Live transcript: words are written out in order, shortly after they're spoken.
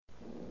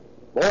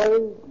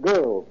Boys,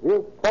 girls,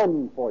 here's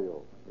fun for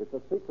you. It's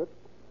a secret.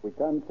 We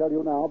can't tell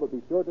you now, but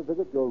be sure to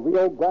visit your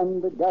Rio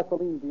Grande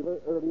gasoline dealer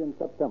early in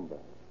September.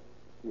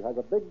 He has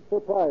a big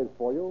surprise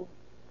for you,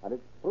 and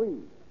it's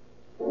free.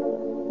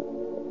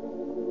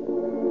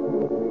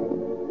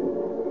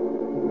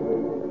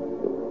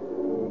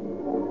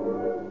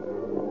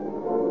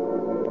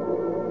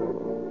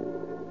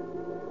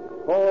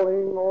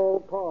 Calling All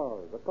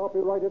Cars, a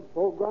copyrighted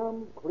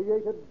program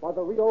created by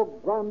the Rio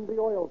Grande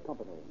Oil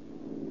Company.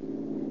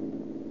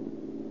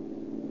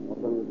 Los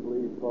Angeles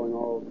Police calling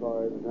all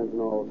cars, attention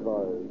all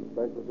cars.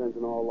 Special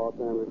attention all Los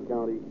Angeles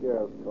County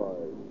Sheriff's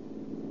cars.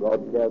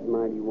 Broadcast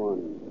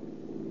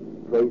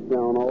 91. Trace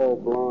down all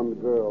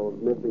blonde girls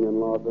missing in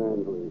Los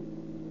Angeles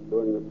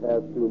during the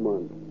past 2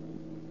 months.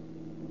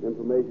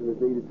 Information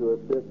is needed to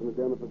assist in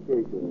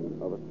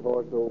identification of a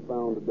torso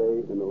found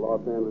today in the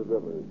Los Angeles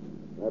River.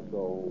 That's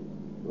all.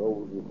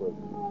 Rolls and quick.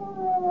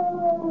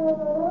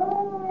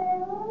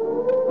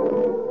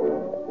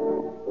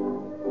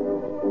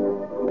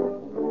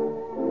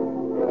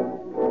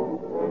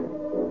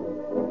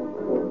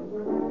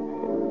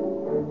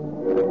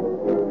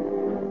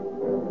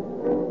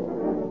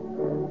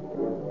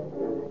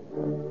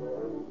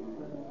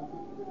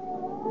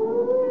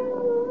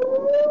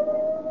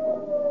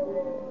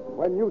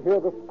 When you hear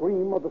the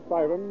scream of the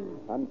siren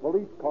and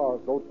police cars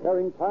go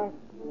tearing past,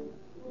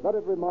 let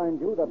it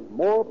remind you that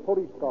more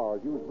police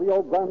cars use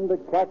Rio Grande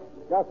cracked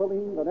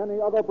gasoline than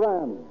any other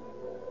brand.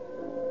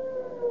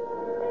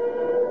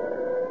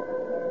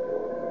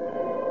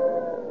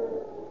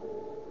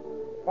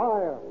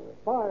 Fire!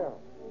 Fire!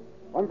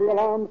 When the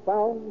alarm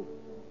sounds,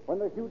 when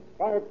the huge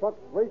fire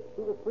trucks race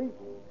through the streets,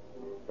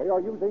 they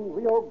are using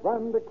Rio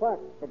Grande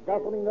cracked, the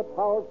gasoline that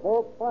powers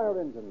more fire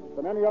engines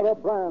than any other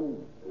brand.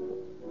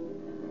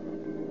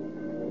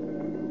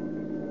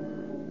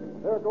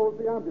 There goes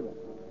the ambulance.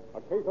 A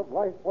case of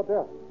life or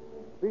death.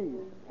 Speed,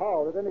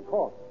 power at any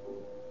cost.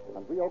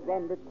 And Rio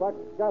Grande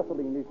cracked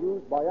gasoline is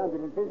used by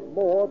ambulances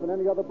more than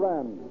any other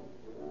brand.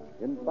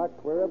 In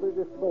fact, wherever it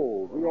is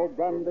sold, Rio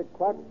Grande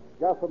cracked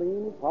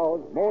gasoline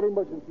powers more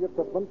emergency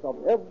equipment of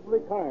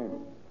every kind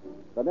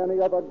than any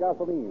other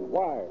gasoline.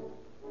 Why?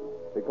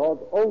 Because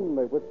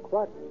only with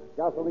cracked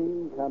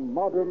gasoline can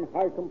modern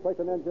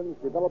high-compression engines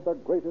develop their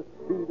greatest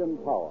speed and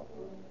power.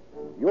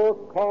 Your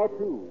car,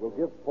 too, will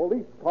give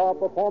police car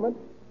performance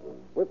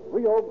with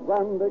Rio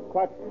Grande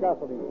cracked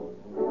gasoline.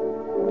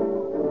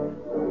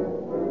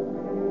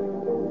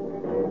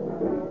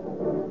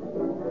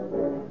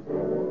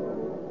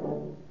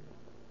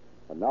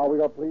 And now we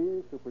are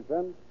pleased to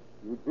present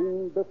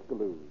Eugene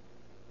Biscalou,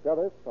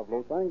 Sheriff of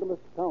Los Angeles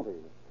County.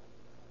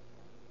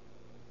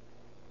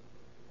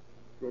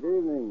 Good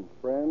evening,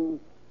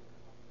 friends.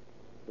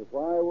 If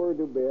I were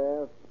to be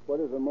asked what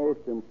is the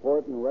most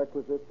important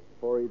requisite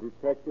for a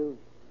detective,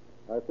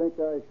 I think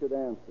I should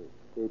answer: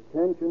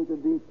 attention to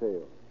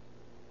detail.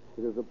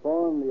 It is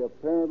upon the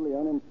apparently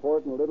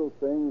unimportant little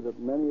things that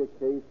many a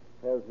case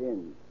has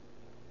hinged.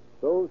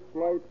 Those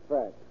slight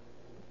facts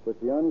which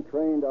the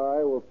untrained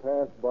eye will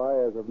pass by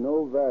as of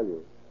no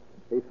value.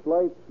 A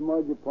slight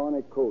smudge upon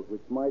a coat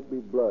which might be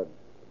blood.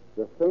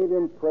 The faint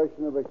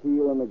impression of a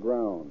heel on the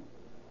ground.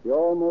 The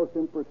almost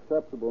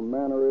imperceptible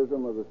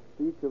mannerism of the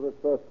speech of a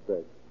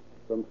suspect.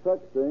 From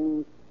such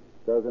things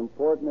does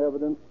important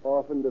evidence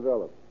often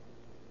develop.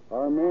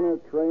 Our men are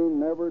trained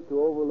never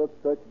to overlook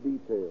such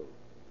details.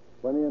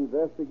 When they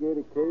investigate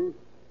a case,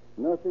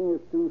 nothing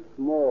is too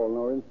small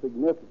nor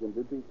insignificant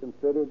to be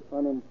considered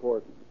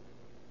unimportant.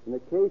 In the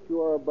case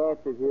you are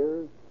about to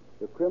hear,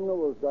 the criminal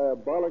was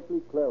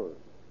diabolically clever.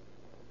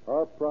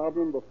 Our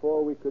problem,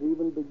 before we could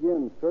even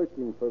begin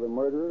searching for the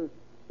murderer,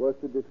 was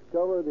to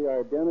discover the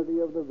identity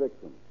of the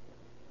victim.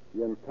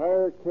 The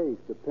entire case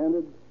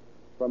depended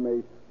from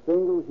a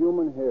single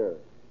human hair,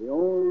 the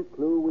only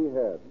clue we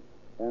had.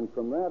 And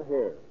from that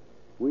hair,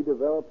 we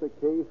developed a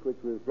case which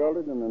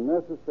resulted in the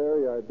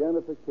necessary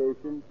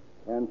identification,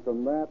 and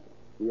from that,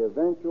 the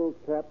eventual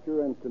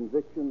capture and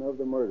conviction of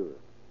the murderer.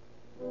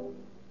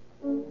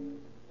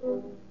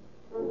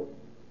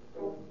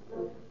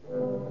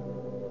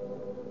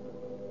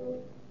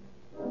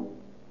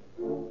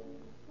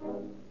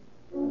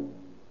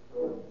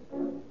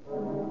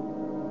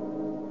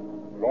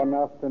 One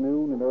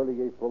afternoon in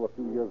early April a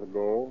few years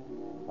ago,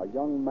 a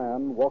young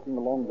man walking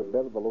along the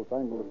bed of the Los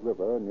Angeles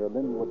River near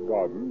Linwood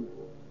Gardens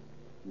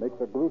makes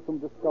a gruesome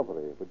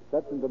discovery which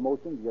sets into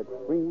motion the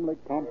extremely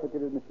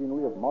complicated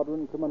machinery of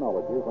modern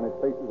criminology when it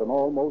faces an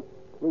almost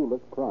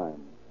clueless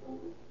crime.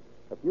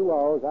 A few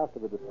hours after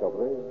the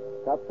discovery,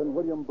 Captain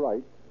William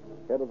Bright,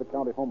 head of the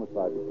county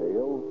homicide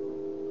detail,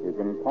 is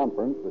in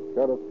conference with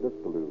Sheriff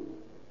Biscalou.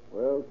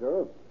 Well,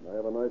 Sheriff, I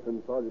have a nice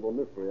insoluble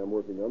mystery I'm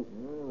working on.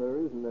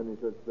 There isn't any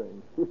such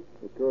thing.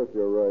 Of course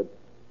you're right.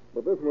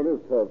 But this one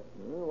is tough.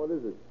 What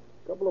is it?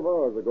 A couple of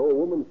hours ago, a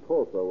woman's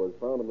torso was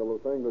found in the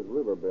Los Angeles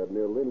riverbed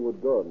near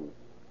Linwood Gardens.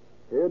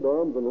 Head,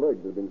 arms, and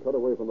legs had been cut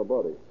away from the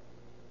body.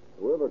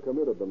 Whoever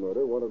committed the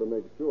murder wanted to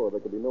make sure there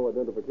could be no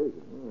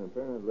identification.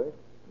 Apparently.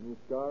 Any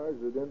scars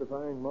or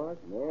identifying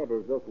marks? No,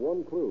 there's just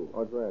one clue.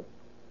 What's that?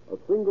 A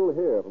single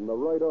hair from the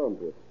right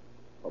armpit.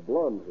 A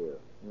blonde hair.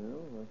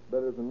 Well, that's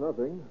better than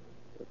nothing.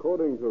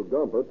 According to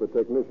Gompert, the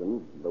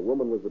technician, the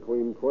woman was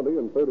between 20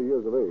 and 30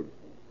 years of age.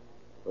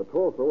 The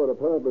torso had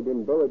apparently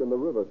been buried in the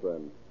river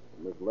sand.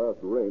 In this last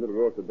rain, it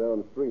washed it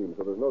downstream,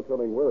 so there's no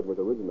telling where it was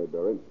originally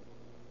buried.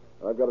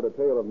 I've got a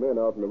detail of men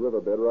out in the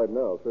riverbed right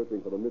now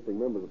searching for the missing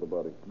members of the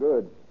body.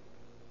 Good.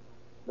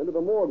 Been to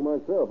the morgue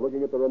myself,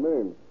 looking at the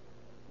remains.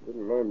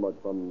 Didn't learn much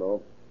from them,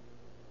 though.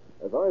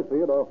 As I see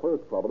it, our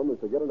first problem is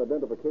to get an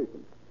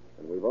identification.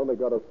 And we've only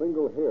got a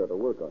single hair to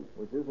work on.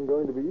 Which isn't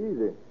going to be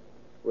easy.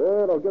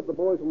 Well, I'll get the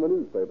boys from the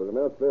newspapers and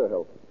ask their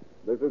help.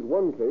 This is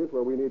one case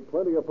where we need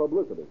plenty of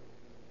publicity.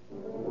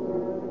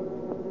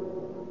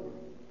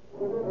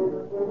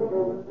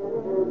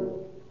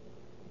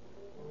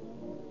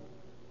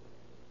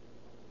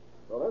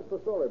 Well, that's the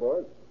story,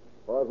 boys.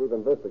 As far as we've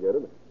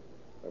investigated.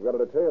 I've got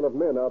a detail of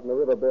men out in the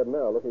riverbed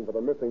now looking for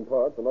the missing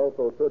parts and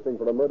also searching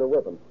for the murder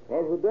weapon.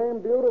 Was the dame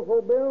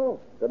beautiful, Bill?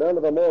 Go down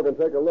to the morgue and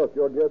take a look.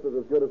 Your guess is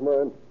as good as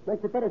mine.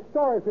 Makes a better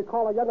story if you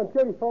call her young and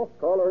beautiful.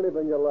 Call her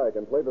anything you like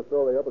and play the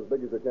story up as big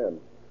as you can.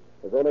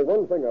 There's only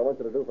one thing I want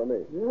you to do for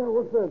me. Yeah,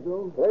 what's that,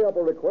 Bill? Play up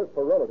a request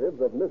for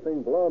relatives of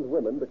missing blonde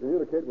women to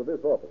communicate with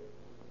this office.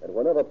 And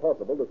whenever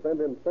possible, to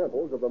send in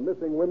samples of the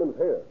missing women's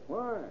hair.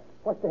 Why?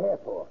 What's the hair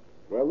for?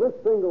 Well, this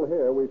single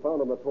hair we found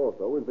on the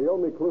torso is the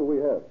only clue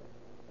we have.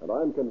 And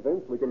I'm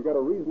convinced we can get a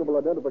reasonable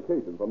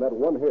identification from that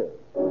one hair.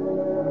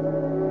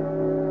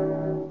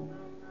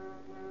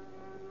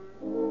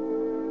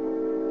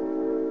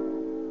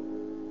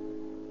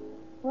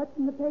 What's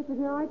in the paper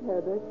tonight,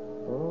 Herbert?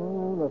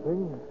 Oh,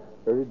 nothing.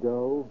 Very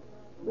dull.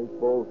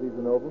 Baseball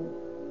season over.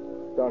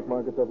 Stock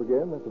market's up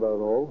again. That's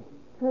about all.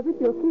 Herbert,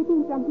 you're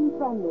keeping something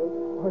from me.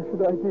 Why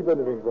should I keep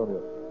anything from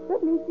you?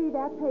 Let me see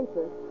that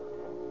paper.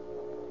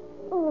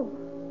 Oh,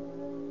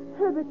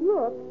 Herbert,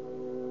 look.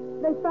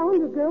 They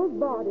found a girl's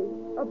body,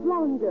 a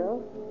blonde girl.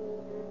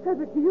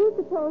 Herbert, do you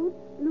suppose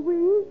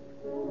Louise?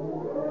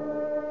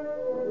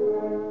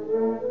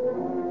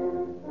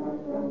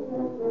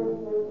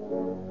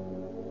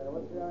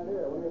 What's the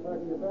idea? What are you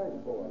packing your bags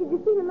for? Did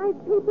you see the night's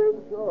papers?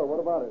 Sure,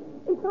 what about it?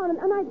 They found an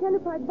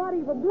unidentified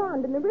body of a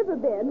blonde in the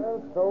riverbed.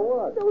 So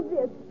what? So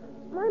this.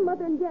 My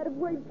mother and Dad have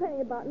worried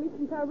plenty about me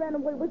since I ran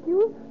away with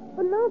you.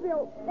 But now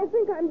they'll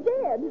think I'm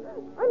dead.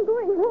 I'm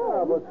going home.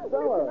 Yeah, but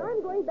Stella... Listen,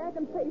 I'm going back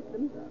and face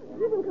them.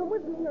 You can come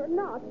with me or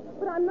not,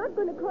 but I'm not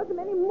going to cause them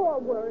any more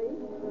worry.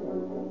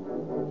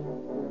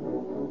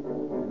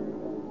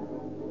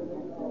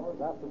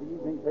 After the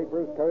evening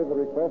papers carry the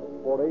request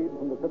for aid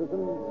from the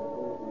citizens,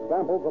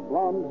 samples of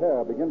blonde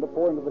hair begin to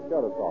pour into the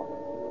sheriff's office.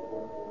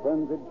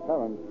 Frenzied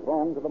parents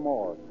throng to the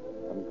morgue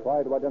and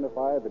try to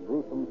identify the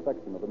gruesome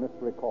section of the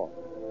mystery corpse.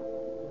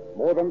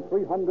 More than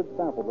 300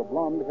 samples of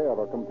blonde hair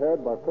are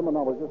compared by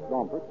criminologist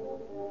Gompert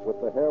with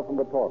the hair from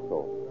the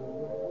torso.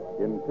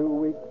 In 2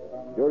 weeks,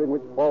 during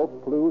which false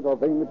clues are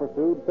vainly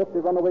pursued, 50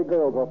 runaway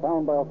girls are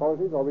found by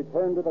authorities or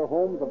returned to their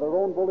homes of their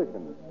own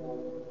volition.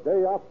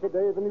 Day after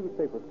day, the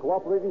newspapers,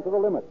 cooperating to the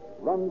limit,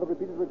 run the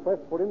repeated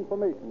requests for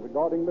information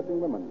regarding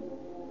missing women.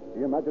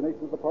 The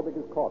imagination of the public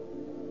is caught.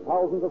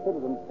 Thousands of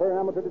citizens turn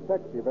amateur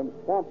detective and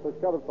swamp the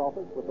sheriff's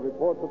office with the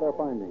reports of their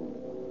findings.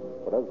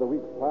 But as the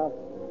weeks pass,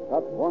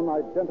 that one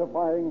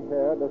identifying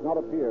hair does not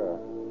appear.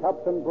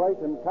 Captain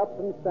Bright and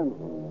Captain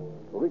Stenson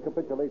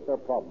recapitulate their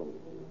problems.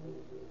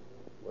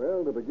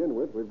 Well, to begin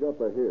with, we've got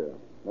the hair.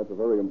 That's a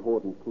very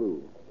important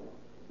clue.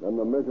 Then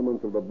the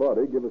measurements of the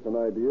body give us an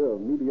idea of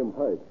medium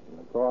height.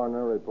 The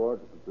coroner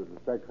reports that the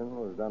dissection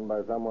was done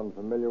by someone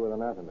familiar with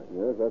anatomy.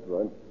 Yes, that's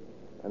right.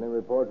 Any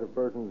reports of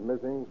persons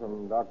missing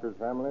from doctors'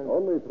 families?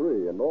 Only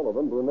 3, and all of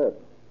them brunettes.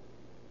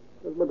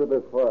 Let's look at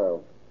this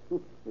file.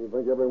 You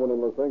think everyone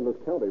in Los Angeles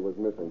County was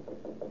missing?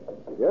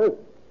 Yes?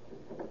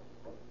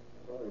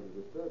 Sorry to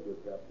disturb you,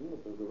 Captain,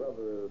 but there's a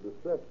rather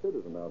distressed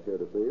citizen out here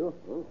to see you.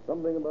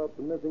 Something about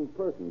the missing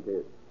person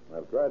case.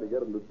 I've tried to get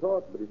him to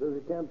talk, but he says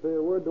he can't say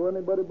a word to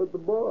anybody but the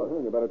boss.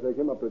 Well, you better take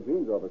him up to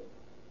Gene's office.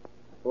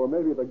 Or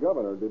maybe the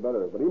governor would be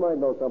better, but he might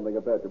know something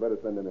of that. You better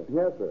send him in.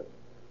 Yes, sir.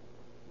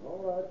 All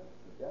right.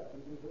 The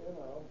captain's in here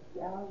now.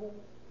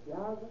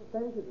 Yeah,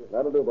 thank you, sir.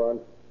 That'll do,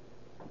 Barnes.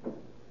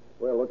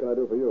 Well, what can I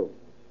do for you?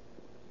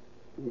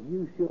 Is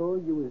you sure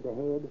you was the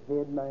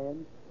head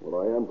man?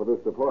 Well, I am for this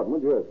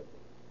department, yes.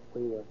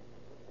 Well,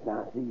 can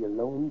I see you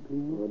alone,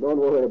 please? Well, don't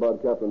worry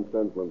about Captain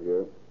Stensland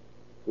here.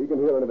 He can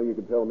hear anything you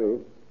can tell me.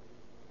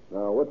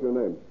 Now, what's your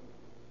name?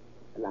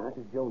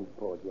 Eliza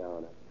Jonesport, Your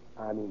Honor.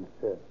 I mean,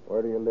 sir.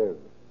 Where do you live?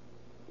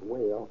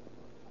 Well,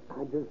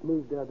 I just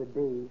moved the other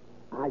day.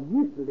 I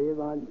used to live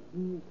on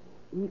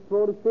East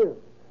 45th,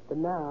 but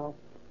now,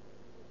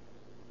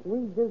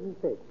 wait just a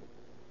second.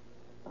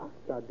 I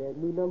got that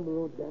new number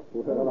wrote down.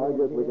 Well, I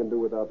guess we can do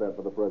without that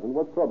for the present.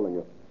 What's troubling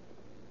you?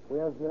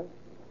 Well, sir,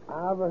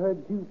 I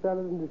overheard 2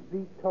 fellas in the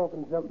street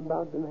talking something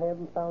about them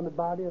having found the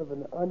body of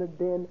an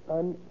underden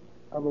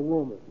of a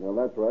woman. Well,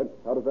 that's right.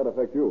 How does that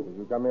affect you? Did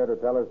you come here to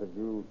tell us that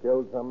you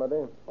killed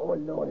somebody? Oh,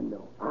 Lord,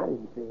 no. I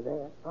didn't say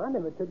that. I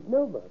never took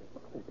nobody.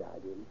 Honest, I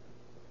didn't.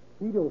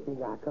 You don't think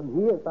I'd come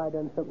here if I'd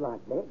done something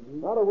like that, do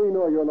you? How do we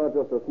know you're not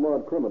just a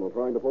smart criminal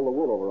trying to pull the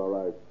wool over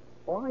our eyes?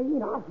 Oh, I ain't.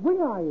 I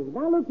swear I ain't.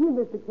 Now, look here,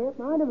 Mr.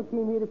 Captain. I never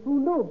came here to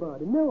fool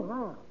nobody, no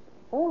how.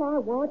 All I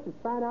want is to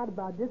find out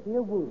about this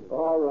here wound.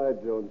 All right,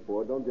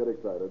 Jonesport, don't get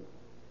excited.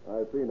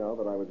 I see now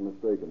that I was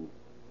mistaken.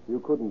 You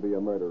couldn't be a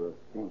murderer.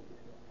 Thank you,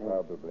 sir.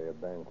 Probably a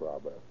bank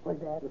robber.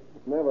 What's that?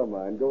 Never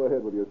mind. Go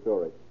ahead with your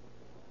story.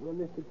 Well,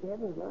 Mr.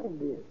 Captain, it's like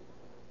this.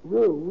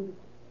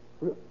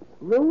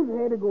 Rose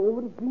had to go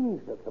over to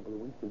Phoenix for a couple of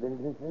weeks to visit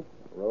her sister.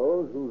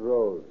 Rose? Who's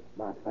Rose?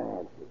 My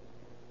fiancée.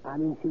 I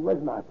mean, she was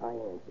my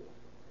fiancée.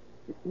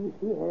 You see,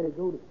 she had to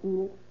go to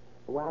Phoenix,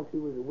 and while she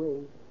was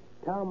away,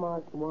 Tom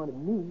Marston wanted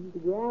me to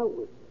get out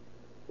with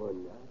her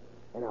one night,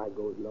 and I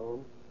goes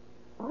along.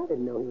 I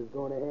didn't know he was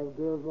going to have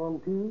girls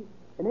along, too,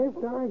 and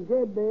after I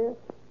get there,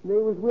 they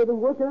was with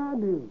him. What can I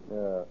do?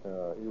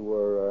 You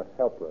were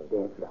helpless.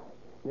 That's right.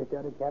 Mr.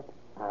 Other Captain,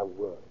 I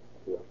was.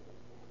 Yes.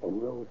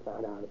 And Rose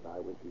found out about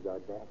it when she got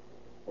back,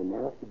 and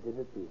now she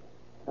disappeared.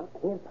 I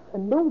can't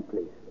find no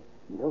place for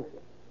her. No,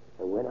 sir.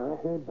 And when I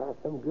heard about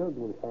some girl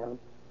being found,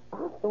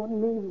 I thought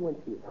maybe when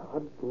she was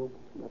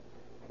heartbroken,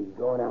 she's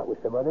going out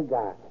with some other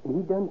guy, and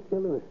he done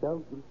kill her or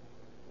something.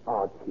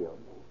 Oh, kill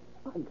me.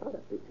 I got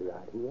a picture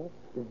out here.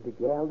 This is the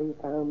gal they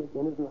found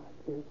McGinnis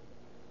like this.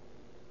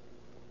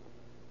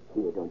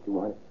 Here, don't you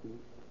want to see?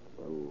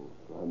 Well,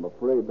 I'm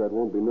afraid that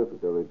won't be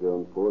necessary,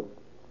 Jonesport.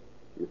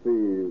 You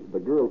see, the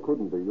girl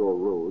couldn't be your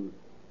Rose.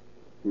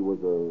 She was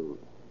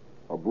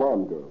a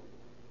blonde girl.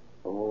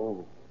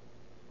 Oh.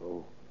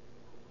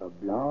 A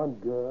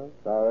blonde girl?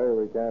 Sorry,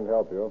 we can't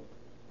help you.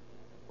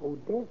 Oh,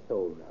 that's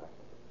all right.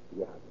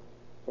 Yeah.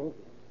 Thank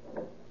you.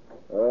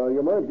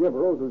 You might give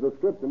Rose's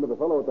description to the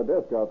fellow at the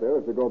desk out there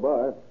as you go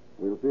by.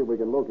 We'll see if we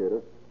can locate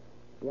her.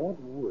 That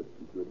would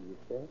be good of you,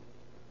 sir.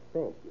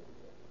 Thank you.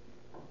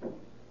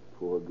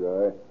 Poor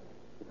guy.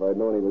 If I'd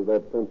known he was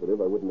that sensitive,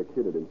 I wouldn't have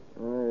kidded him.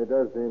 He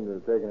does seem to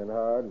have taken it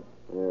hard.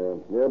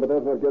 Yeah, but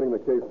that's not getting the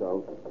case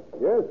down.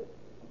 Yes?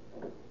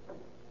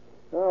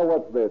 Now,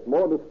 what's this?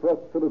 More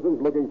distressed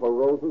citizens looking for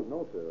Roses?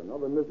 No, sir.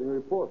 Another missing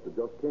report that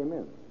just came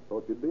in.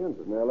 Thought you'd be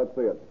interested. Now, let's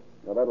see it.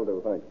 Now, that'll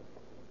do, thanks.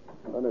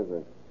 What is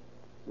it?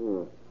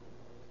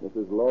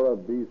 Mrs. Laura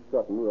B.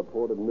 Sutton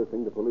reported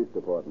missing to police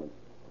department.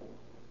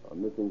 A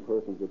missing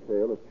persons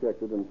detail has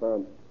checked it and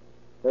found...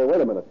 Hey,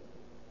 wait a minute.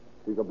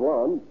 She's a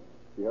blonde.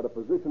 She had a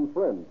physician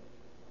friend.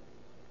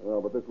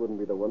 Oh, but this wouldn't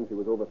be the one. She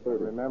was over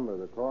 30. Remember,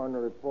 the coroner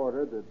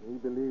reported that he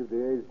believed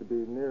the age to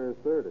be nearer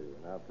 30.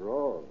 And after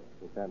all,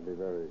 he can't be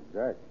very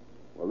exact.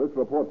 Well, this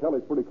report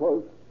tallies pretty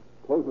close.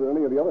 Closer than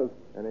any of the others.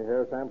 Any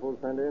hair samples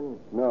sent in?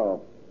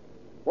 No.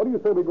 What do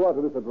you say we go out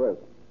to this address?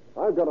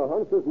 I've got a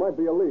hunch this might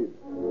be a lead.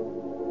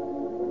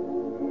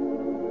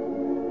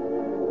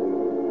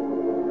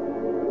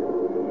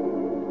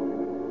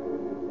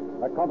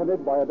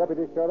 Accompanied by a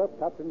deputy sheriff,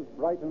 Captains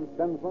Bright and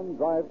Stensman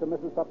drive to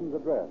Mrs. Sutton's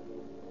address.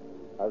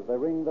 As they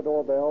ring the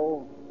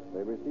doorbell,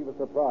 they receive a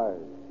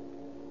surprise.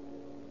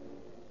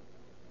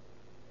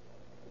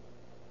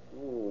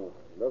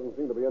 Doesn't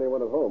seem to be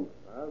anyone at home.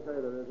 I'll say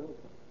there isn't.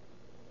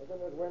 Look in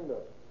this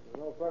window. There's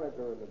no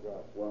furniture in the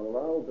job.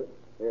 Well,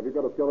 hey, have you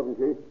got a skeleton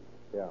key?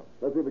 Yeah.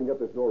 Let's see if we can get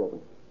this door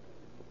open.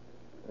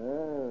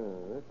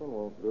 This one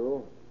won't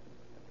do.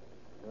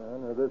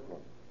 No, this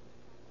one.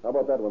 How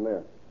about that one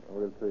there?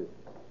 We'll see.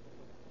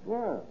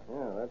 Yeah,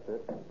 that's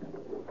it.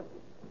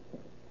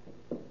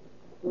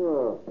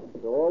 Oh,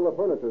 so all the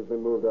furniture's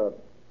been moved out.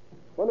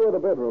 Wonder where the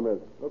bedroom is.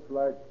 Looks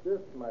like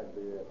this might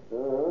be it.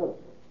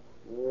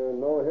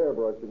 No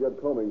hairbrush to get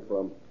combing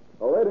from.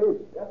 Oh, Eddie.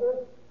 Yes,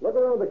 sir? Look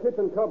around the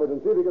kitchen cupboard and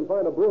see if you can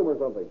find a broom or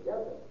something.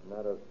 Yes, sir.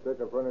 Not a stick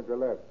of furniture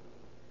left.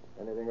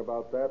 Anything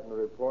about that in the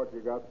report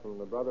you got from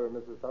the brother of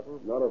Mrs.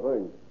 Sutton? Not a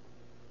thing.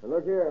 And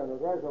look here, on the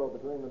threshold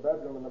between the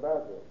bedroom and the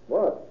bathroom.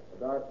 What? A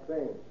dark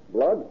stain.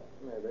 Blood?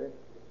 Maybe.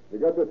 You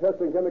got your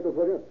testing chemicals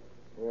with you?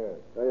 Yes.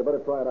 Now, you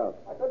better try it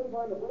out. I couldn't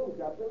find the broom,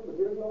 Captain, but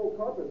here's an old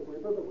carpet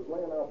sweeper that was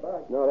laying out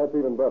back. No, that's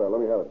even better.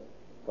 Let me have it.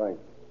 Thanks.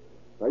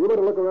 Now, you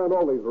better look around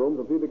all these rooms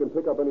and see if you can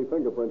pick up any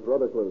fingerprints or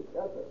other clues.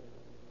 Yes, sir.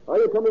 Are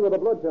you coming with a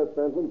blood test,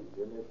 Stanton?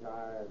 Give me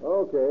time.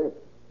 Okay.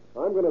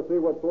 I'm going to see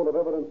what sort of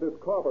evidence this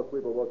carpet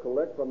sweeper will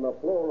collect from the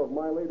floor of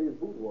my lady's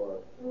boudoir.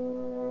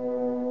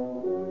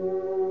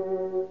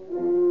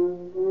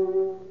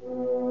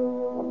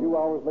 A few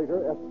hours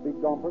later, S.B.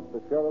 Gompert,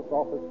 the sheriff's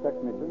office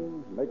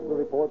technician, makes the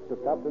report to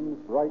Captains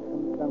Bright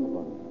and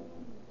Stensman.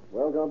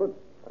 Well, Gompert?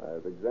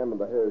 I've examined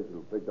the hairs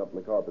you picked up in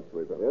the carpet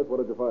sweeper. Yes, what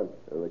did you find?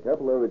 The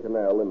capillary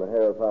canal in the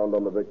hair found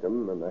on the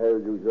victim and the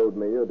hairs you showed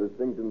me are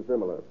distinct and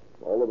similar.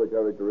 All of the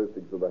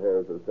characteristics of the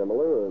hairs are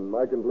similar, and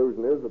my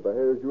conclusion is that the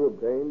hairs you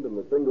obtained and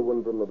the single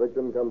one from the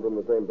victim come from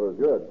the same person.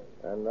 Good.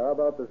 And how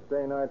about the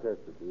stain I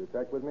tested? Do you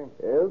check with me?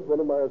 Yes,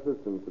 one of my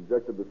assistants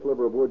subjected the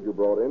sliver of wood you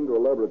brought in to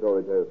a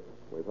laboratory test.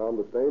 We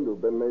found the stain to have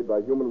been made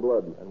by human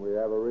blood. And we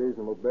have a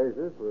reasonable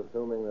basis for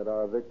assuming that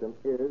our victim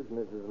is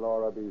Mrs.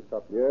 Laura B.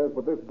 Sutton. Yes,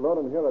 but this blood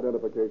and hair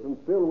identification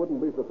still wouldn't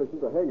be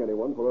sufficient to hang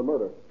anyone for a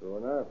murder. True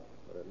enough.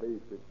 But at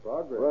least it's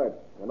progress. Right.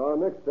 And our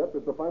next step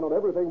is to find out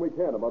everything we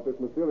can about this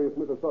mysterious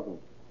Mrs.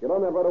 Sutton. Get on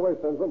that right away,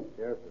 Stensman.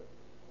 Yes, sir.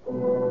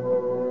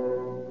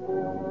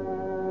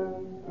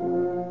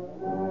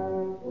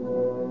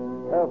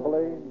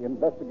 Carefully, the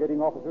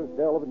investigating officers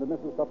delve into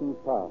Mrs. Sutton's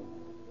past.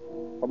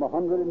 From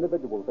 100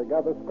 individuals, they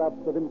gather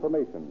scraps of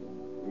information,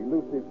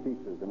 elusive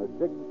pieces in a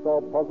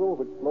jigsaw puzzle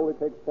which slowly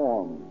takes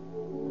form.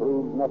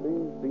 Proves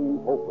nothing,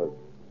 seems hopeless.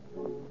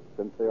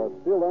 Since they are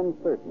still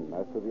uncertain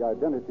as to the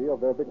identity of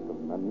their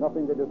victim, and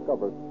nothing they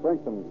discover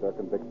strengthens their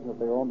conviction that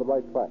they are on the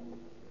right track.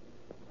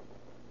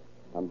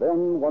 And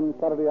then, one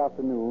Saturday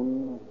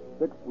afternoon,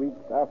 6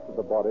 weeks after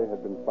the body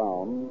had been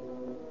found,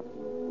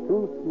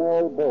 two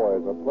small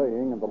boys are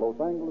playing in the Los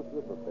Angeles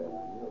riverbed.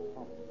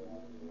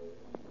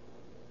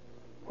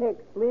 Heck,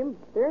 Slim,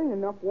 there ain't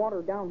enough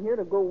water down here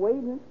to go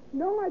wading.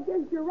 No, I guess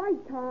you're right,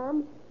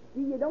 Tom.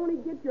 You'd only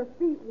get your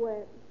feet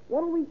wet.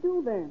 What'll we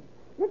do then?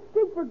 Let's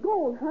dig for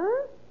gold,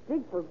 huh?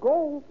 Dig for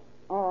gold?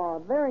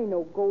 There ain't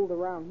no gold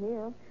around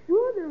here.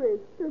 Sure there is.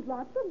 There's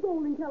lots of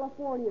gold in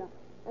California.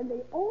 And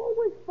they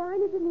always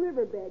find it in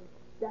riverbeds.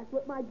 That's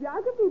what my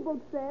geography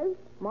book says.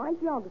 My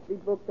geography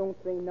book don't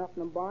say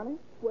nothing about it.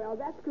 Well,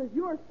 that's because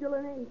you're still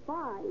in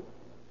A5.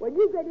 When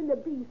you get into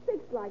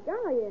B6 like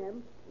I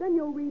am, then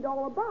you'll read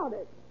all about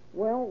it.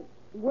 Well,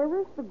 where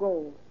is the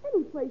gold?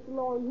 Any place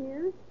along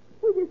here.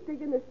 We just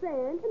dig in the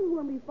sand, and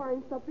when we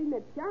find something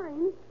that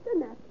shines, then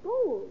that's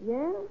gold.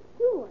 Yeah?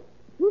 Sure.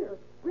 Here,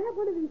 grab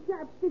one of these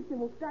sharp sticks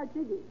and we'll start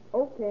digging.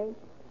 Okay.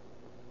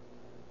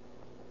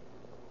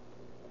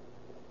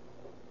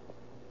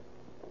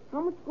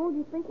 How much gold do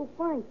you think we'll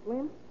find,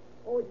 Slim?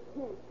 Oh, you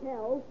can't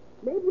tell.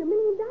 Maybe $1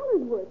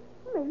 million worth.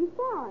 Maybe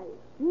 5.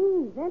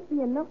 Gee, that'd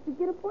be enough to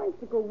get a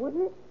bicycle,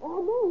 wouldn't it?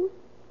 Almost.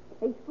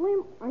 Hey,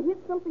 Slim, I hit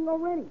something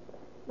already.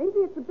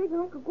 Maybe it's a big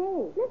hunk of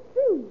gold. Let's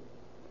see.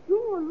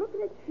 Sure, look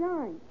at it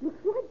shine.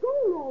 Looks like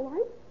gold, all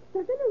right.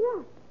 Stuck in the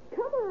rock.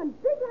 Come on,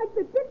 big like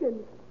the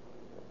dickens.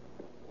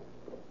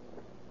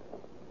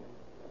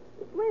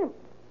 Slim,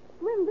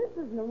 this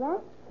isn't a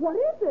rock. What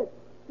is it?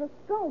 It's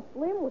a skull,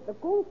 Slim, with a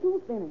gold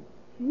tooth in it.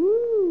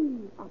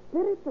 Gee. I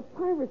bet it's a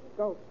pirate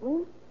skull,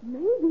 Slim.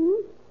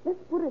 Maybe.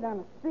 Let's put it on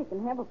a stick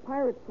and have a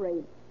pirate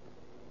parade.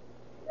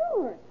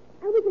 Sure.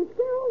 And we can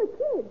scare all the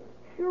kids.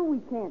 Sure we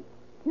can.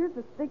 Here's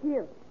the stick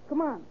here.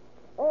 Come on.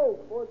 Oh,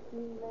 14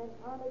 men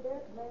on a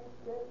dead man's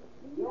chest.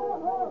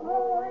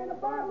 Yo-ho-ho, and a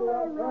bottle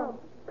of rum.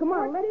 Come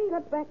on, let's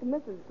cut back to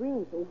Mrs.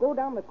 Green's and go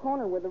down the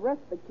corner where the rest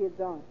of the kids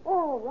are.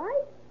 All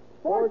right.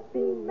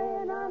 14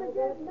 men on a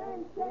dead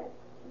man's chest.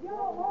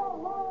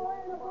 Yo-ho-ho,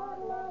 and a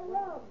bottle of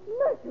rum.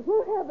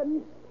 Merciful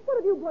heavens. What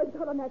have you boys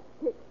got on that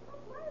stick? A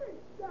pirate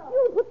stuff.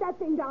 You put that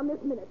thing down this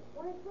minute.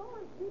 Why, it's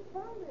on. Keep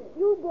coming.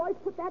 You boys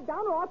put that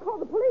down or I'll call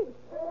the police.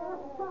 14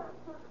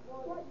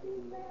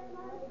 men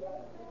on a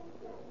dead man's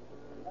chest.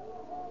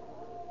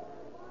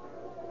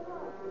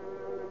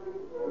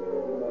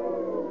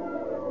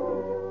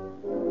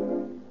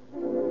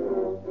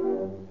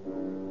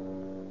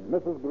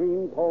 Mrs.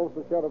 Green calls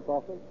the sheriff's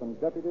office, and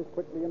deputies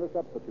quickly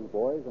intercept the two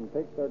boys and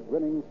take their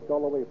grinning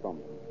skull away from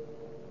them.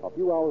 A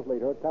few hours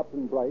later,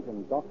 Captain Bright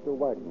and Dr.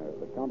 Wagner,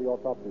 the county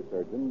autopsy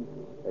surgeon,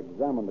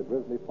 examine the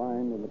grisly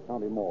find in the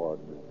county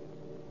morgue.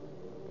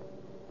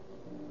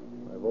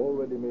 I've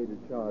already made a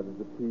charge of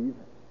the thief,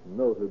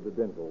 noted the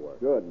dental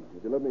work. Good.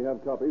 If you let me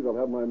have copies, I'll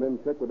have my men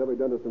check with every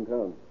dentist in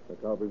town. The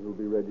copies will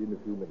be ready in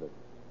a few minutes.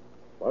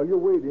 While you're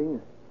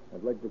waiting,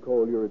 I'd like to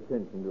call your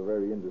attention to a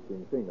very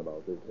interesting thing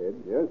about this head.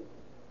 Yes?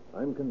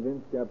 I'm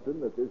convinced,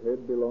 Captain, that this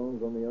head belongs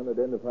on the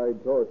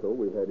unidentified torso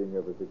we've had in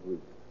here for 6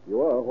 weeks.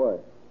 You are?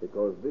 Why?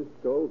 Because this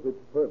skull fits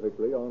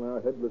perfectly on our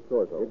headless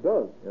torso. It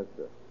does? Yes,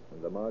 sir. And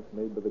the marks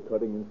made by the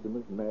cutting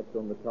instruments match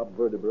on the top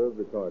vertebra of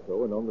the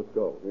torso and on the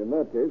skull. In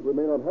that case, we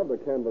may not have to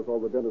canvass all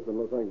the dentists in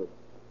Los Angeles.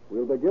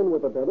 We'll begin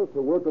with the dentist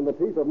who worked on the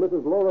teeth of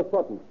Mrs. Laura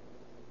Sutton.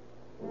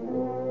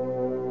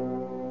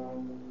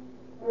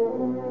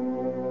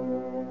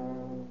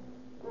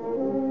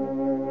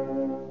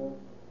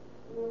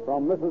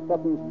 From Mrs.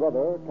 Sutton's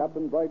brother,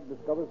 Captain Bright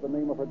discovers the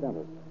name of her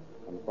dentist.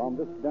 And from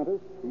this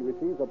dentist, he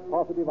receives a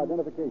positive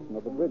identification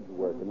of the bridge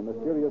work in the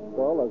mysterious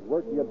skull as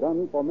work he had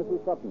done for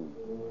Mrs. Sutton.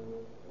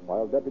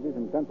 While deputies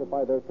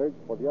intensify their search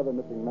for the other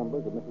missing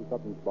members of Mrs.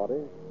 Sutton's body,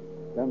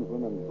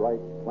 Stensland and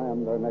Bright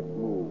plan their next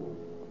move.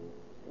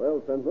 Well,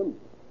 Stensland,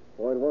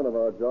 point one of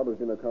our job has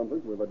been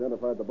accomplished. We've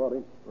identified the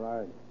body.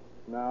 Right.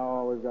 Now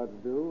all we've got to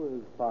do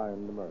is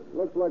find the murderer.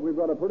 Looks like we've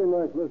got a pretty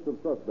nice list of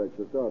suspects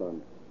to start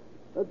on.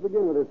 Let's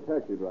begin with this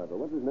taxi driver.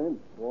 What's his name?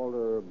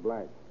 Walter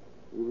Black.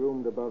 He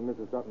roomed above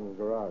Mrs. Sutton's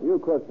garage. You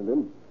questioned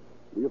him.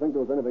 Do you think there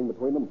was anything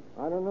between them?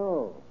 I don't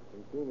know. He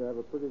seemed to have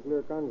a pretty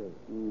clear conscience.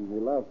 He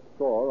last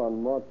saw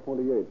on March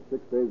 28th, 6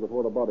 days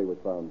before the body was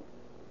found.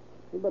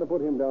 We'd better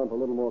put him down for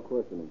a little more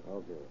questioning.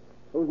 Okay.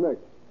 Who's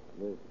next?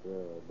 This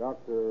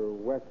Dr.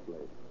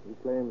 Westlake. He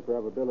claims to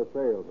have a bill of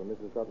sale for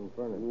Mrs. Sutton's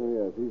furniture. Oh,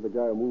 yes, he's the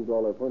guy who moved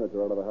all her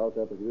furniture out of the house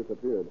after she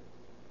disappeared.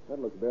 That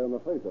looks bare in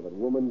the face of it.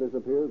 Woman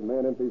disappears,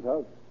 man empties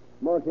house.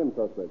 Mark him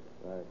suspect.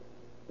 Right.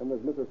 Then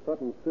there's Mrs.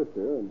 Sutton's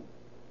sister.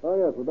 Oh,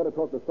 yes, we better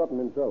talk to Sutton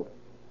himself.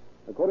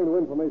 According to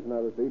information I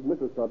received,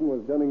 Mrs. Sutton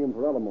was gunning him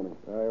for alimony.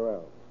 Very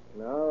well.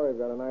 Now we've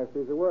got a nice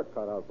piece of work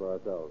cut out for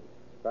ourselves.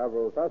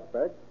 Several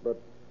suspects,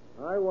 but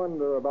I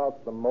wonder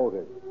about the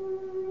motive.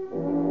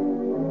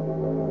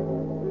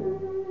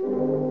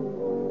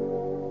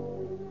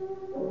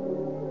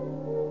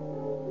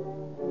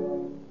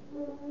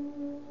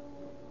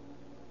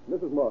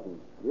 Mrs. Martin,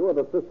 you are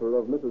the sister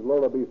of Mrs.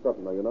 Laura B.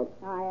 Sutton, are you not?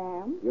 I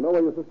am. You know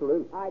where your sister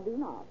is? I do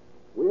not.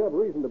 We have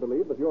reason to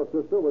believe that your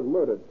sister was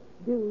murdered.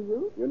 Do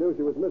you? You knew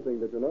she was missing,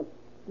 did you not?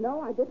 No,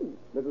 I didn't.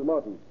 Mrs.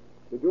 Martin,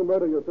 did you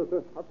murder your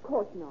sister? Of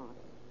course not.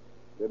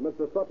 Did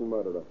Mr. Sutton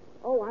murder her?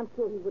 Oh, I'm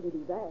sure he wouldn't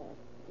do that.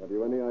 Have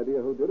you any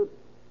idea who did it?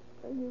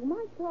 You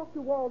might talk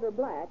to Walter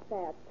Black,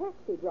 that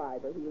taxi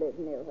driver who lived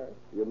near her.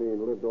 You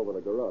mean lived over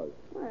the garage?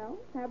 Well,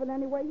 have it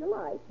any way you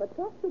like, but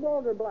talk to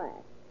Walter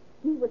Black.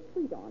 He was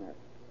sweet on her.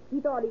 He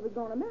thought he was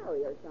going to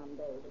marry her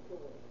someday.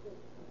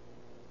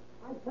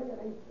 I tell you it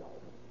ain't so.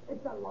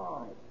 It's a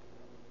lie.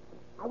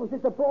 I was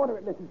at the border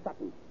at Mrs.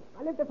 Sutton's.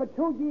 I lived there for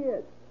 2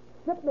 years.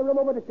 Slept in the room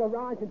over the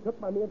garage and took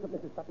my meals with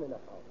Mrs. Sutton in the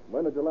house.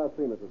 When did you last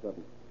see Mrs.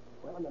 Sutton?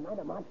 Well, on the night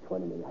of March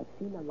 28th, I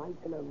seen the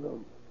lights in her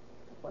room.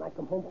 When I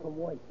come home from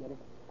work, get it?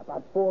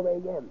 About 4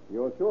 a.m.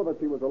 You're sure that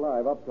she was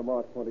alive up to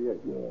March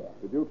 28th? Yeah.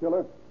 Did you kill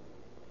her?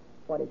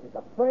 What is this,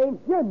 a frame?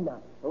 You're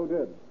nuts. Who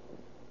did?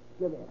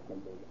 You're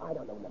asking me. I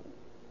don't know nothing.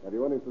 Have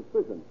you any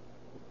suspicion?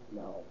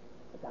 No.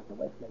 But Dr.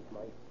 Westlake's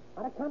mine.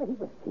 On account of he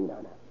was keen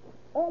on her.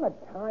 All the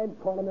time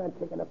calling her and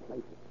taking her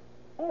places.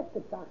 Ask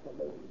the doctor,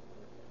 lady.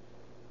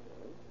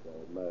 I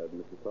admired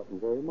Mrs. Sutton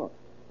very much.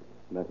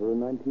 Met her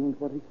in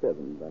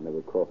 1927. I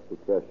never crossed the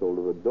threshold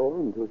of her door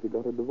until she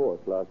got a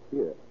divorce last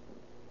year.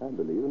 I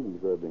believe in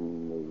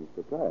observing the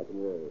propriety.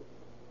 Yes.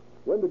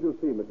 When did you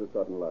see Mrs.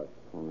 Sutton last?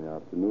 On the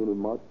afternoon of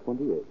March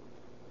 28th.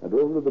 I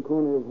drove to the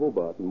corner of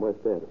Hobart and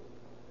West Adams.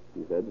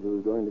 She said she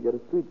was going to get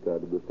a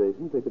streetcar to the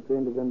station, take a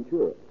train to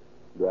Ventura,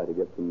 try to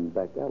get some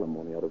back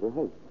alimony out of her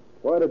husband.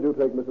 Why did you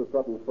take Mrs.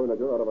 Sutton's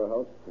furniture out of her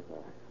house?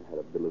 I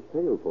had a bill of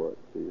sale for it.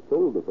 She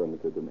sold the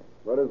furniture to me.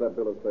 What is that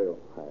bill of sale?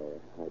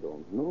 I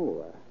don't know.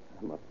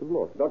 I must have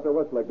lost it. Dr.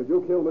 Westlake, did you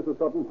kill Mrs.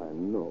 Sutton?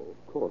 No,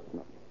 of course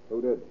not. Who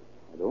did?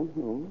 I don't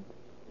know.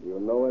 Do you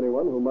know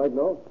anyone who might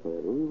know?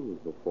 Well,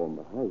 the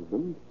former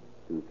husband.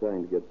 She was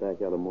trying to get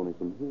back alimony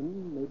from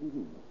him. Maybe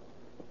he.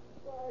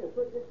 Why, it's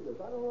ridiculous.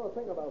 I don't know a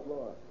thing about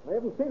Laura. I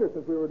haven't seen her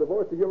since we were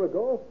divorced a year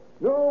ago.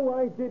 No,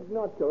 I did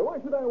not kill her.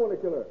 Why should I want to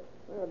kill her?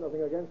 I had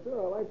nothing against her.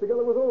 Our life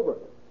together was over.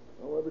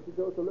 However, she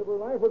chose to live her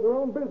life with her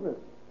own business.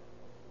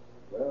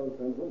 Well,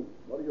 Simpson,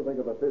 what do you think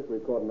of the fish we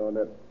caught in our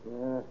net?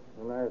 Yeah,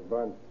 a nice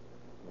bunch.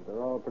 But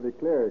they're all pretty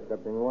clear,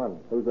 excepting one.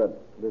 Who's that?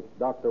 This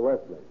Dr.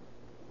 Westlake.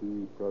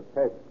 He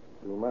protests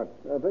too much.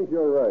 I think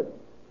you're right.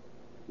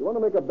 You want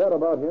to make a bet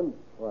about him?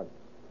 What?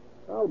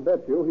 I'll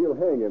bet you he'll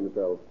hang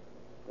himself.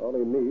 All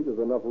he needs is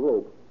enough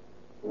rope.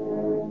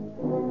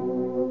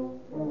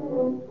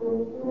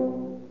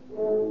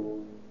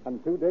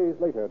 And 2 days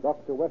later,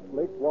 Dr.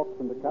 Westlake walks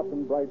into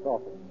Captain Bright's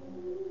office.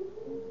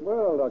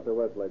 Well, Dr.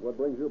 Westlake, what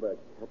brings you back?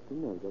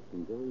 Captain, I've got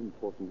some very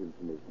important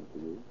information for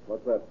you.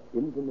 What's that?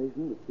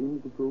 Information that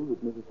seems to prove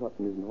that Mrs.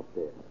 Hutton is not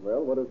dead.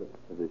 Well, what is it?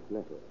 This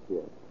letter,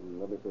 here.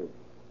 Let me see.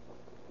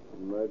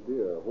 My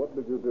dear, what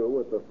did you do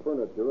with the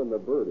furniture and the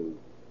birdies?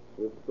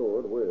 It's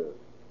stored where?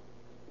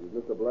 Is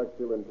Mr. Black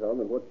still in town,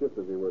 and what shift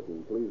is he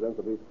working? Please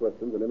answer these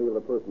questions in any of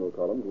the personal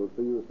columns. We'll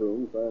see you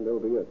soon. Signed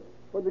LBS.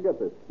 Where'd you get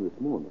this? This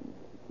morning.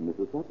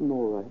 Mrs. Hutton,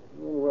 all right.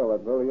 Oh, well,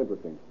 that's very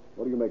interesting.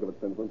 What do you make of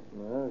it, Simpson?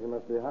 Well, she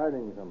must be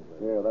hiding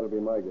someplace. Yeah, that'll be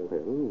my guess.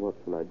 Well, what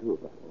shall I do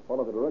about it?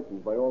 Follow the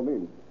directions by all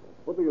means.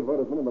 Put the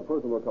advertisement in the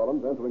personal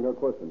columns answering her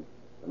questions,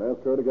 and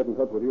ask her to get in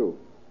touch with you.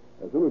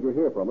 As soon as you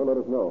hear from her, let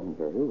us know.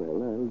 Very well,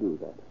 I'll do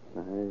that.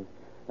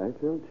 I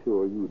felt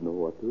sure you'd know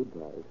what to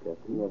advise,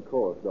 Captain. Of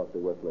course, Dr.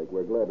 Westlake.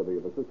 We're glad to be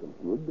of assistance.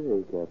 Good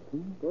day,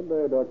 Captain. Good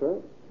day,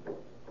 Doctor.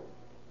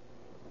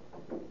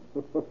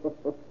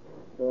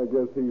 I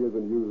guess he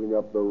isn't using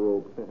up the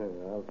rope.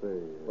 I'll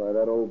see. Why,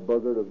 that old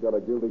buzzard has got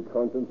a guilty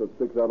conscience that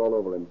sticks out all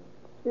over him.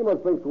 He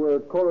must think we're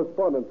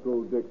correspondence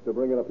school dicks to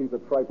bring in a piece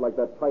of tripe like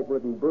that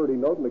typewritten birdie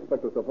note and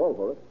expect us to fall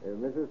for it. If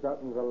Mrs.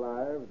 Sutton's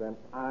alive, then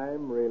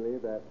I'm really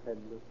that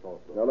headless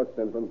torso. Now, look,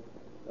 Stinson.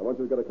 I want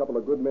you to get a couple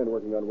of good men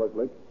working on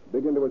Westlake.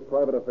 Dig into his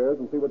private affairs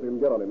and see what you can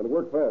get on him, and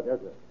work fast.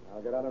 Yes, sir.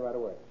 I'll get on it right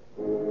away.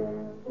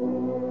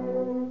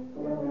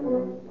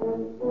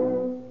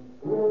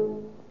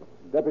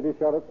 Deputy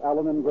Sheriffs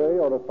Allen and Gray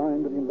are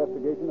assigned to the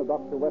investigation of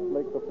Dr.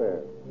 Westlake's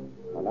affairs.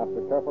 And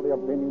after carefully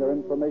obtaining their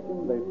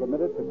information, they submit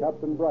it to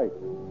Captain Bright,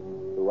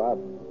 who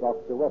asks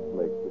Dr.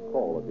 Westlake to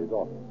call at his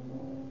office.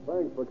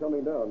 Thanks for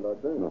coming down,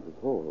 Doctor. Not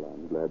at all.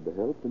 I'm glad to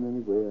help in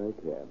any way I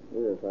can.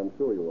 Yes, I'm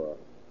sure you are.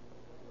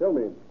 Tell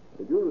me,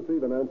 did you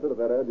receive an answer to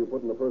that ad you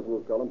put in the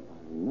personals column?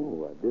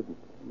 No, I didn't.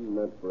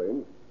 That's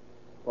strange.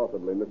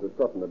 Possibly Mrs.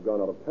 Sutton had gone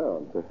out of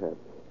town.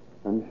 Perhaps.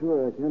 I'm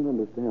sure I can't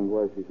understand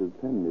why she should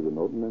send me the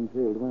note and then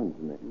fail to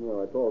answer me.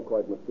 No, it's all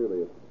quite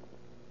mysterious.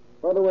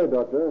 By the way,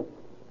 Doctor,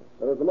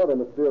 there are some other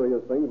mysterious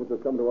things which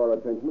have come to our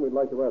attention we'd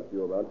like to ask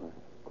you about.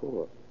 Of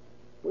course.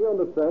 We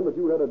understand that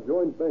you had a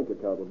joint bank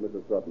account with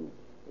Mrs. Sutton.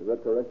 Is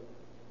that correct?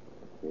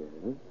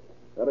 Yes.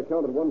 That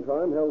account at one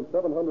time held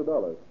 $700.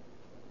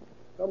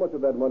 How much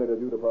of that money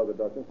did you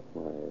deposit, Doctor?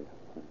 Why,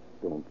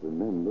 don't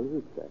remember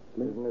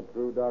exactly. Isn't it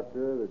true,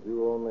 Doctor, that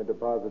you only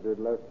deposited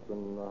less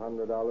than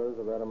 $100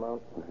 of that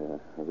amount?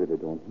 I really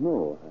don't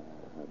know.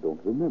 I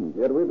don't remember.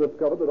 Yet we've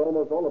discovered that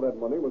almost all of that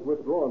money was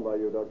withdrawn by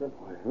you, Doctor.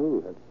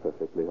 Well, that's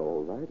perfectly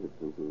all right. It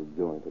was a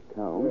joint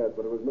account. Yes,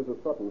 but it was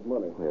Mrs. Sutton's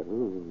money. Well,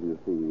 you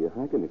see,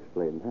 I can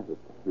explain that.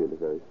 It's really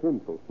very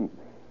simple.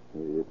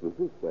 It was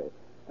this way.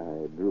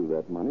 I drew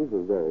that money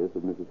for various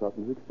of Mrs.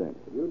 Sutton's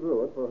expenses. You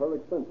drew it for her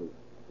expenses.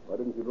 Why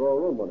didn't you draw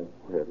her own money?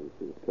 Well,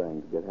 she was trying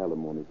to get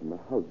alimony from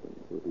her husband,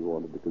 so he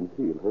wanted to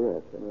conceal her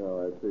assets.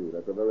 Oh, I see.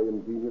 That's a very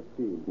ingenious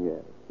scheme.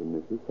 Yes, and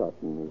Mrs.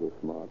 Sutton is a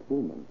smart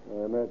woman.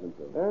 I imagine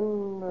so.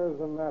 Then there's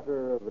the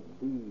matter of a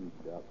deed,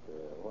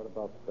 Doctor. What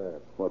about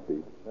that? What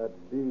deed? That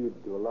deed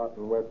to a lot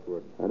in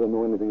Westwood. I don't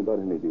know anything about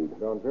any deed.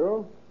 Don't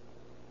you?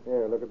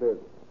 Here, look at this.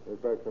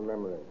 Refresh your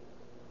memory.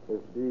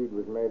 This deed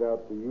was made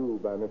out to you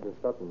by Mrs.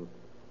 Sutton.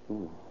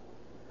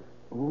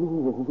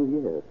 Oh,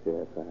 yes.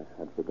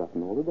 I'd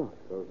forgotten all about it.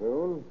 So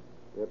soon?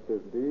 Yet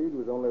this deed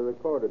was only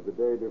recorded the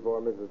day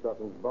before Mrs.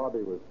 Sutton's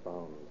body was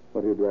found.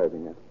 What are you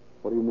driving at?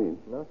 What do you mean?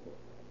 Nothing.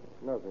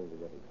 Nothing to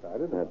get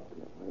excited That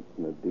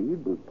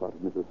deed was part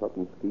of Mrs.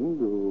 Sutton's scheme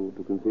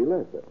to conceal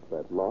assets.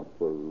 That lot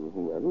was,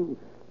 well,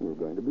 we were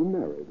going to be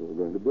married. We were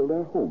going to build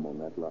our home on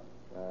that lot.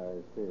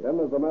 I see. Then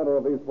there's the matter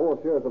of these 4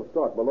 shares of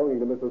stock belonging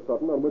to Mrs.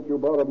 Sutton on which you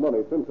borrowed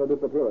money since her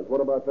disappearance.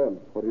 What about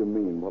them? What do you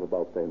mean? What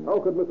about them? How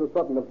could Mrs.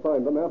 Sutton have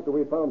signed them after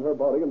we found her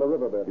body in the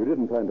riverbed? You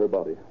didn't find her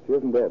body. She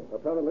isn't dead.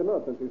 Apparently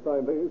not, since she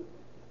signed these.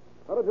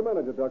 How did you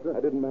manage it, Doctor? I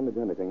didn't manage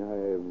anything.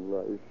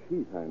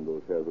 She signed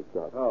those shares of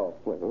stock. How?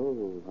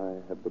 Well, I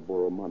had to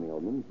borrow money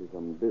on them for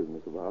some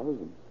business of ours,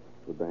 and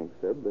the bank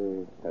said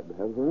they had to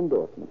have her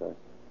endorsement. I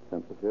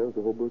sent the shares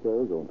to Holbrook,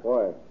 Arizona.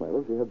 Why?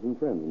 Well, she had some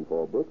friends in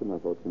Holbrook, and I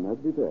thought she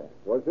might be there.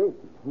 Was she?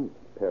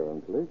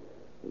 Apparently.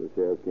 The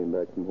shares came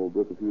back from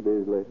Holbrook a few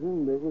days later,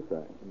 and they were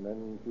signed. And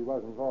then she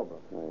was in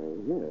Holbrook.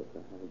 Yes,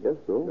 I guess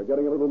so. You're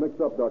getting a little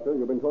mixed up, Doctor.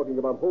 You've been talking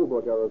about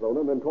Holbrook,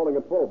 Arizona, and then calling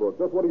it Fallbrook.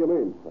 Just what do you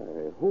mean?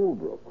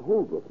 Holbrook,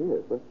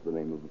 yes, that's the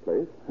name of the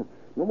place.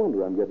 No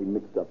wonder I'm getting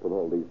mixed up with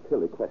all these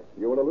silly questions.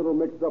 You were a little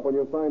mixed up when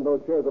you signed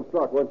those shares of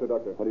stock, weren't you,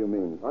 Doctor? What do you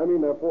mean? I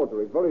mean they're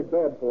forgeries, very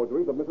bad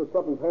forgeries of Mrs.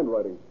 Sutton's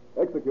handwriting,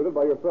 executed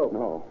by yourself.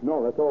 No,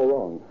 that's all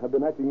wrong. I've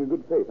been acting in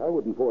good faith. I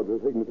wouldn't forge her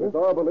signature. It's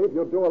our belief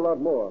you'd do a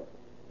lot more.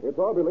 It's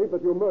our belief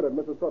that you murdered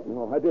Mrs. Sutton.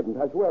 No, I didn't.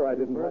 I swear I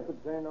didn't. First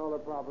obtained all her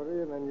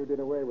property, and then you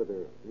did away with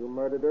her. You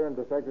murdered her and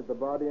dissected the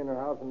body in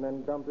her house and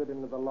then dumped it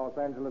into the Los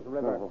Angeles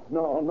River.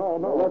 No.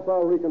 Well, that's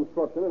our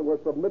reconstruction, and we're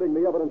submitting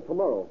the evidence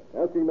tomorrow,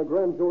 asking the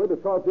grand jury to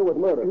charge you with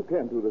murder. You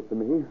can't do this to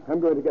me. I'm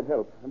going to get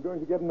help. I'm going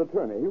to get an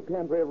attorney. You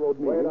can't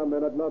railroad me. Wait a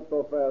minute, not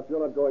so fast.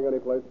 You're not going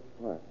anyplace.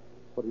 Why?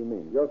 What do you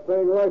mean? You're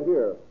staying right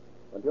here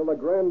until the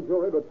grand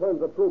jury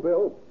returns a true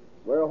bill.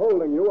 We're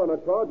holding you on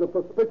a charge of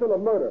suspicion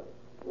of murder.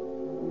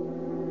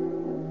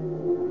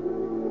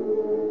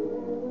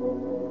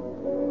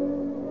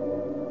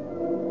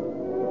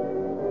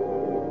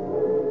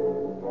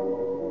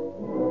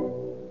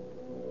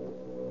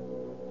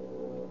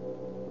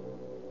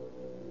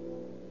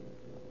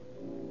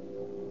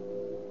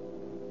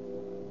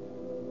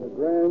 The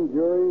grand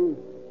jury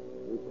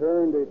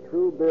returned a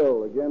true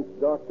bill against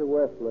Dr.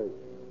 Westlake,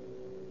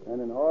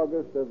 and in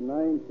August of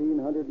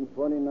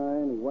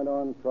 1929 he went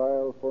on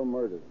trial for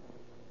murder.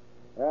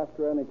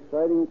 After an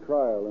exciting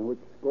trial in which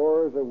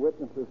scores of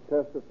witnesses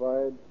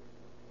testified,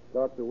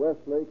 Dr.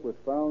 Westlake was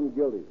found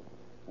guilty,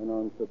 and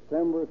on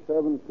September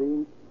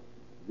 17th,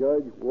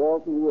 Judge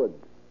Walton Wood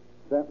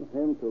sentenced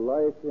him to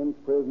life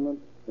imprisonment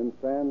in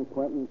San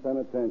Quentin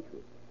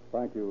Penitentiary.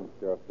 Thank you,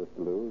 Justice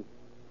Deleuze.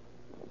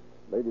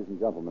 Ladies and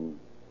gentlemen,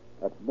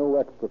 at no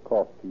extra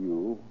cost to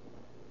you,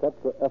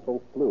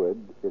 tetraethyl fluid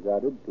is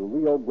added to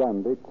Rio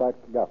Grande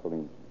cracked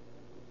gasoline.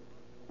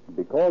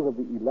 Because of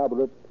the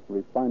elaborate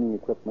refining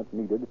equipment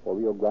needed for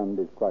Rio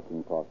Grande's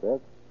cracking process,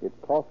 it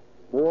costs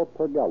more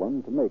per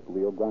gallon to make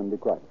Rio Grande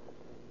cracked.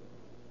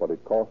 But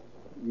it costs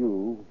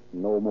you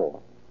no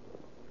more.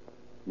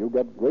 You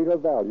get greater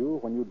value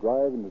when you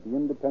drive into the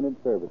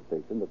independent service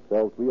station that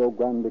sells Rio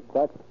Grande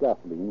cracked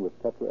gasoline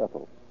with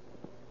tetraethyl.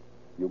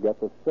 You get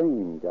the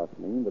same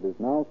gasoline that is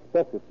now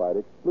specified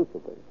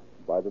exclusively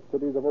by the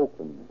cities of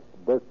Oakland,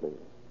 Berkeley,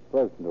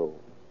 Fresno,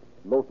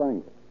 Los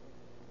Angeles,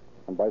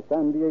 and by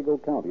San Diego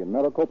County and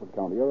Maricopa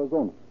County,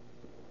 Arizona.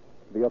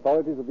 The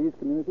authorities of these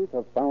communities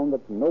have found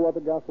that no other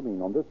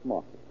gasoline on this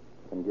market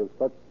can give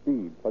such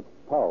speed, such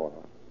power,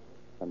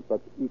 and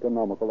such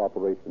economical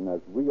operation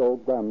as Rio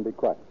Grande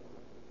cracked.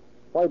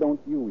 Why don't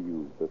you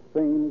use the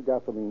same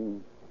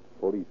gasoline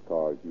police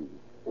cars use?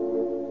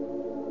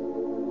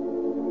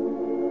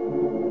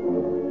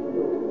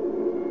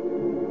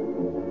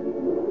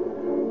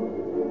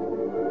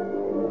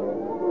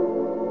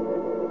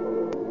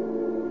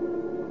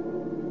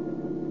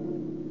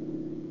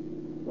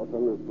 Los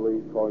Angeles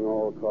Police calling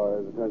all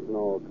cars, attention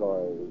all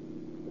cars.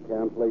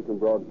 Cancellation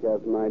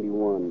broadcast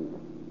 91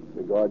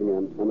 regarding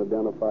an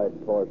unidentified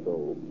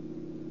torso.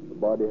 The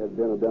body has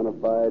been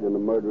identified and the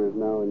murderer is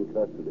now in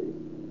custody.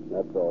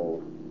 That's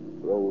all.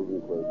 Rolls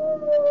and close.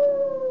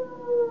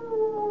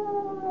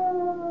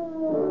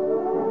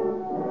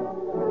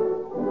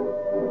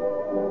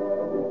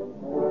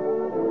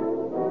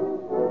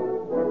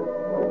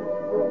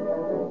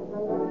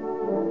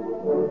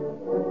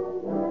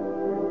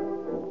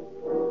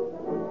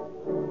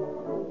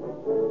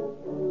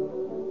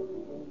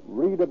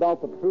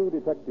 about the true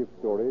detective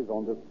stories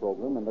on this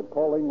program in the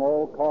Calling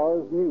All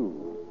Cars News.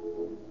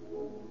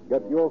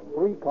 Get your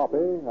free copy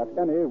at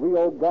any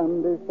Rio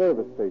Grande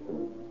service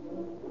station.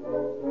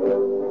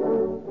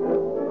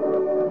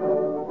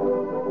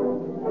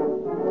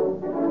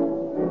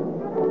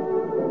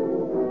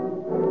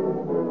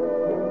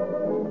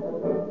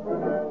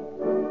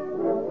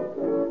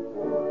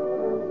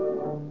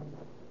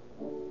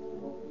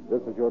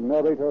 This is your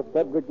narrator,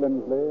 Frederick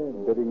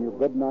Lindsley, bidding you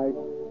good night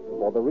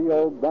for the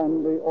Rio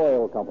Grande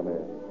Oil Company.